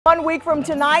1 week from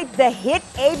tonight, the hit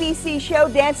ABC show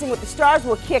Dancing with the Stars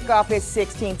will kick off its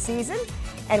 16th season.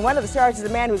 And one of the stars is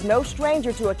a man who's no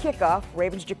stranger to a kickoff.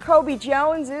 Raven's Jacoby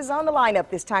Jones is on the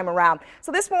lineup this time around.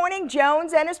 So this morning,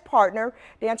 Jones and his partner,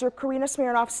 dancer Karina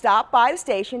Smirnoff, stopped by the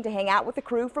station to hang out with the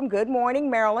crew from Good Morning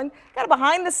Maryland. Got a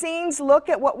behind-the-scenes look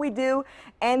at what we do,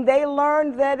 and they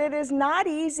learned that it is not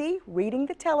easy reading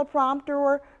the teleprompter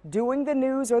or doing the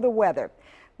news or the weather.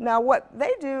 Now, what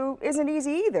they do isn't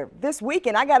easy either. This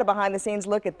weekend, I got a behind-the-scenes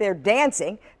look at their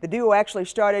dancing. The duo actually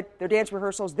started their dance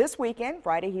rehearsals this weekend,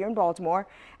 Friday here in Baltimore.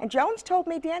 And Jones told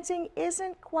me dancing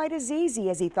isn't quite as easy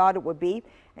as he thought it would be.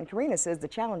 And Karina says the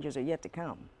challenges are yet to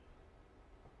come.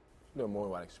 No more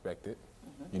than what I expected.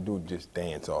 You do just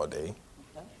dance all day.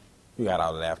 You got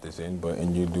our laughters in,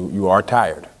 and you are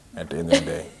tired at the end of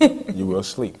the day. You will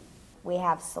sleep. We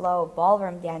have slow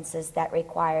ballroom dances that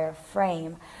require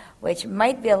frame, which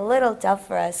might be a little tough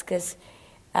for us because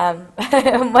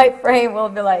my frame will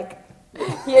be like,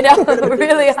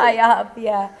 really high up,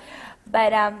 yeah.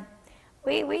 But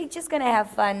we just gonna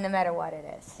have fun no matter what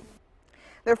it is.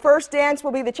 Their first dance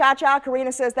will be the cha-cha.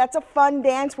 Karina says that's a fun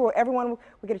dance where everyone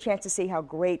will get a chance to see how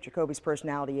great Jacoby's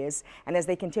personality is. And as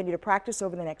they continue to practice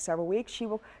over the next several weeks, she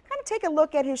will kind of take a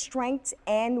look at his strengths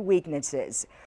and weaknesses.